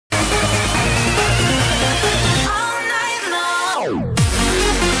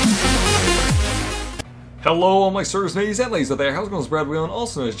Hello all my sirs, mates, and ladies out there, how's it going? It's Brad Whelan,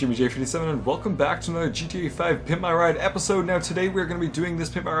 also known as Jimmy J57, and welcome back to another GTA 5 Pimp My Ride episode. Now today we're going to be doing this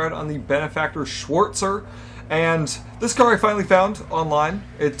Pimp My Ride on the Benefactor Schwartzer, and this car I finally found online.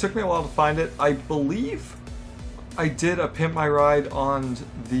 It took me a while to find it. I believe I did a Pimp My Ride on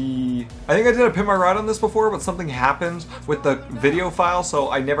the... I think I did a Pimp My Ride on this before, but something happened with the video file, so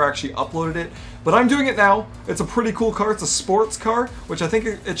I never actually uploaded it. But I'm doing it now. It's a pretty cool car. It's a sports car, which I think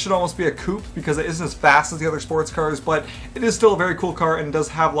it should almost be a coupe because it isn't as fast as the other sports cars, but it is still a very cool car and it does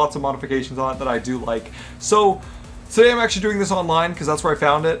have lots of modifications on it that I do like. So today I'm actually doing this online because that's where I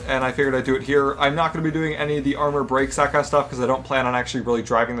found it, and I figured I'd do it here. I'm not going to be doing any of the armor brakes, that kind of stuff, because I don't plan on actually really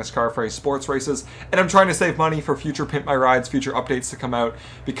driving this car for any sports races. And I'm trying to save money for future Pimp My Rides, future updates to come out,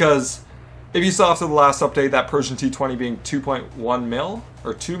 because if you saw after the last update, that Persian T20 being 2.1 mil,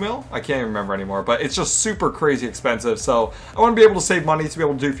 or 2 mil? I can't even remember anymore, but it's just super crazy expensive, so I want to be able to save money to be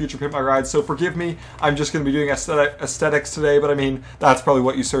able to do future Pimp My Rides, so forgive me, I'm just going to be doing aesthetics today, but I mean, that's probably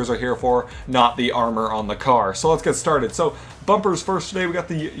what you sirs are here for, not the armor on the car. So let's get started. So, bumpers first today, we got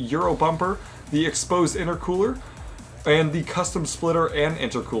the Euro bumper, the exposed intercooler, and the custom splitter and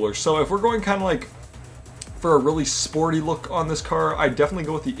intercooler. So if we're going kind of like for a really sporty look on this car, I definitely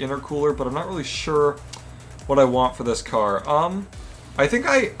go with the intercooler, but I'm not really sure what I want for this car. I think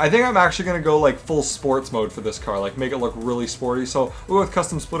I'm actually gonna go like full sports mode for this car, like make it look really sporty. So we'll go with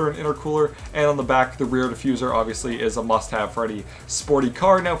custom splitter and intercooler, and on the back the rear diffuser obviously is a must-have for any sporty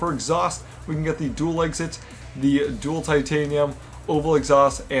car. Now for exhaust, we can get the dual exit, the dual titanium, oval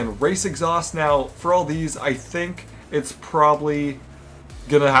exhaust, and race exhaust. Now for all these, I think it's probably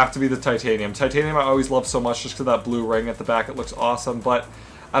gonna have to be the titanium. Titanium I always love so much just because that blue ring at the back, it looks awesome, but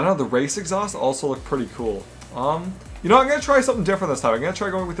I don't know, the race exhaust also look pretty cool. You know, I'm gonna try something different this time. I'm gonna try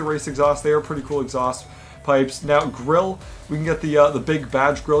going with the race exhaust. They are pretty cool exhaust pipes. Now grill, we can get the big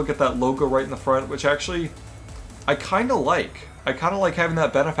badge grill, get that logo right in the front, which actually I kinda like. I kinda like having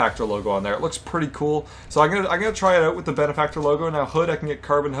that Benefactor logo on there. It looks pretty cool. So I'm gonna try it out with the Benefactor logo. Now hood, I can get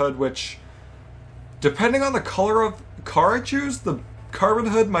carbon hood, which depending on the color of car I choose, the carbon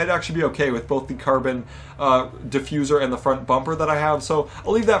hood might actually be okay with both the carbon diffuser and the front bumper that I have, so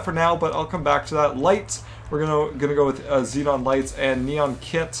I'll leave that for now, but I'll come back to that. Lights, we're gonna go with xenon lights and neon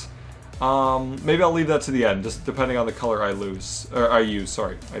kit. Maybe I'll leave that to the end, just depending on the color I use.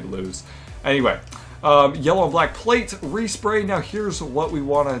 Anyway, yellow and black plate, respray. Now here's what we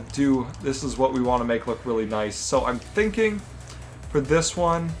want to do. This is what we want to make look really nice. So I'm thinking for this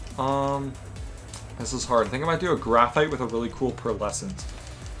one, this is hard. I think I might do a graphite with a really cool pearlescent.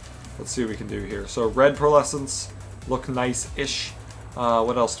 Let's see what we can do here. So red pearlescents look nice-ish.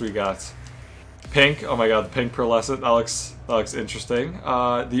 What else do we got? Pink. Oh my god, the pink pearlescent. That looks interesting.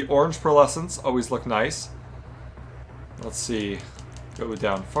 The orange pearlescents always look nice. Let's see. Go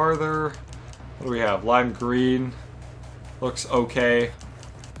down farther. What do we have? Lime green. Looks okay.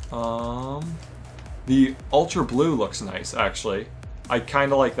 The ultra blue looks nice, actually. I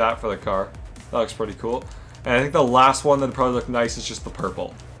kind of like that for the car. That looks pretty cool. And I think the last one that'd probably look nice is just the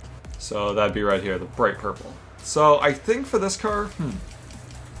purple. So that'd be right here, the bright purple. So I think for this car,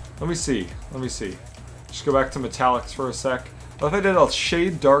 let me see. Just go back to metallics for a sec. What if I did a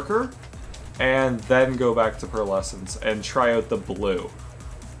shade darker and then go back to pearlescence and try out the blue?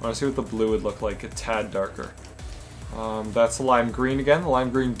 I want to see what the blue would look like a tad darker. That's the lime green again. The lime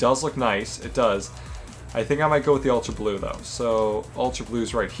green does look nice. It does. I think I might go with the ultra blue though. So ultra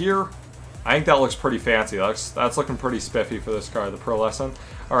blue's right here. I think that looks pretty fancy. That's looking pretty spiffy for this car, the pearlescent.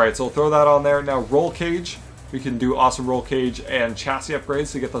 Alright, so we'll throw that on there. Now roll cage. We can do awesome roll cage and chassis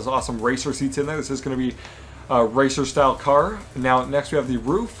upgrades to get those awesome racer seats in there. This is going to be a racer style car. Now next we have the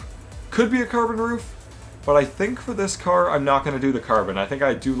roof. Could be a carbon roof, but I think for this car I'm not going to do the carbon. I think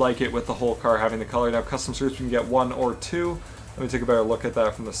I do like it with the whole car having the color. Now custom strips, we can get 1 or 2. Let me take a better look at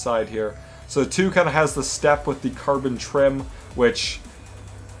that from the side here. So 2 kind of has the step with the carbon trim, which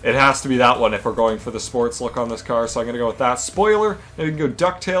it has to be that one if we're going for the sports look on this car, so I'm going to go with that. Spoiler, now we can go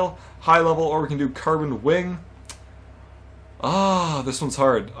ducktail, high level, or we can do carbon wing. This one's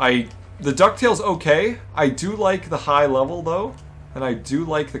hard. The ducktail's okay. I do like the high level though, and I do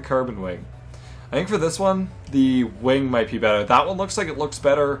like the carbon wing. I think for this one, the wing might be better. That one looks like it looks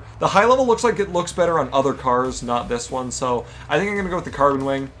better. The high level looks like it looks better on other cars, not this one, so I think I'm going to go with the carbon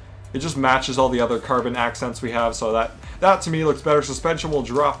wing. It just matches all the other carbon accents we have, so that to me looks better. Suspension, we'll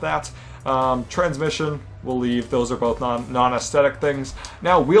drop that. Transmission, we'll leave. Those are both non-aesthetic things.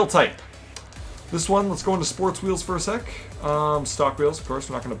 Now, wheel type. This one, let's go into sports wheels for a sec. Stock wheels, of course.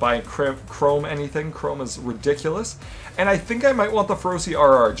 We're not going to buy chrome anything. Chrome is ridiculous. And I think I might want the Feroci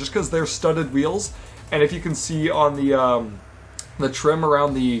RR, just because they're studded wheels. And if you can see on the trim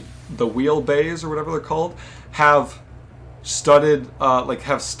around the wheel bays or whatever they're called have studded,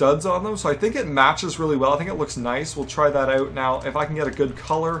 have studs on them, so I think it matches really well. I think it looks nice. We'll try that out now. If I can get a good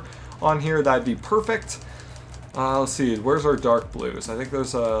color on here, that'd be perfect. Let's see, where's our dark blues? I think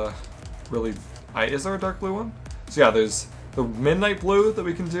there's a really... is there a dark blue one? So yeah, there's the midnight blue that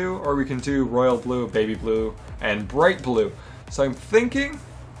we can do, or we can do royal blue, baby blue, and bright blue. So I'm thinking...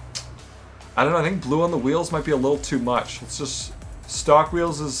 I don't know, I think blue on the wheels might be a little too much. It's just... stock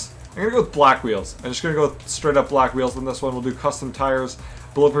wheels is... I'm going to go with black wheels. I'm just going to go with straight up black wheels on this one. We'll do custom tires,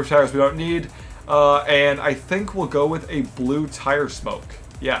 bulletproof tires we don't need. And I think we'll go with a blue tire smoke.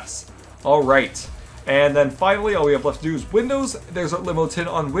 Yes. Alright. And then finally, all we have left to do is windows. There's our limo tint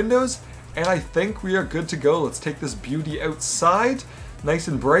on windows. And I think we are good to go. Let's take this beauty outside. Nice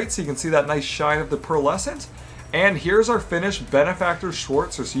and bright so you can see that nice shine of the pearlescent. And here's our finished Benefactor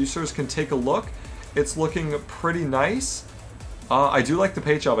Schwartzer. So you sirs can take a look. It's looking pretty nice. I do like the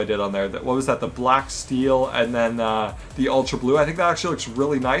paint job I did on there. What was that? The black steel and then the ultra blue. I think that actually looks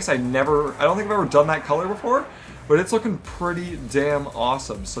really nice. I don't think I've ever done that color before, but it's looking pretty damn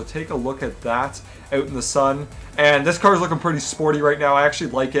awesome. So take a look at that out in the sun. And this car is looking pretty sporty right now. I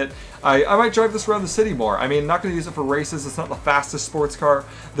actually like it. I might drive this around the city more. I mean, not going to use it for races. It's not the fastest sports car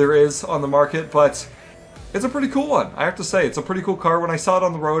there is on the market, but it's a pretty cool one, I have to say. It's a pretty cool car. When I saw it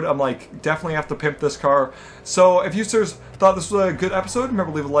on the road, I'm like, definitely have to pimp this car. So if you sirs thought this was a good episode,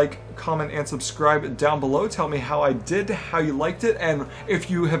 remember to leave a like, comment, and subscribe down below. Tell me how I did, how you liked it, and if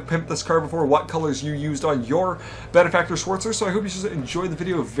you have pimped this car before, what colors you used on your Benefactor Schwartzer. So I hope you just enjoyed the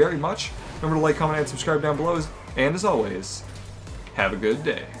video very much. Remember to like, comment, and subscribe down below. And as always, have a good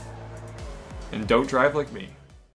day. And don't drive like me.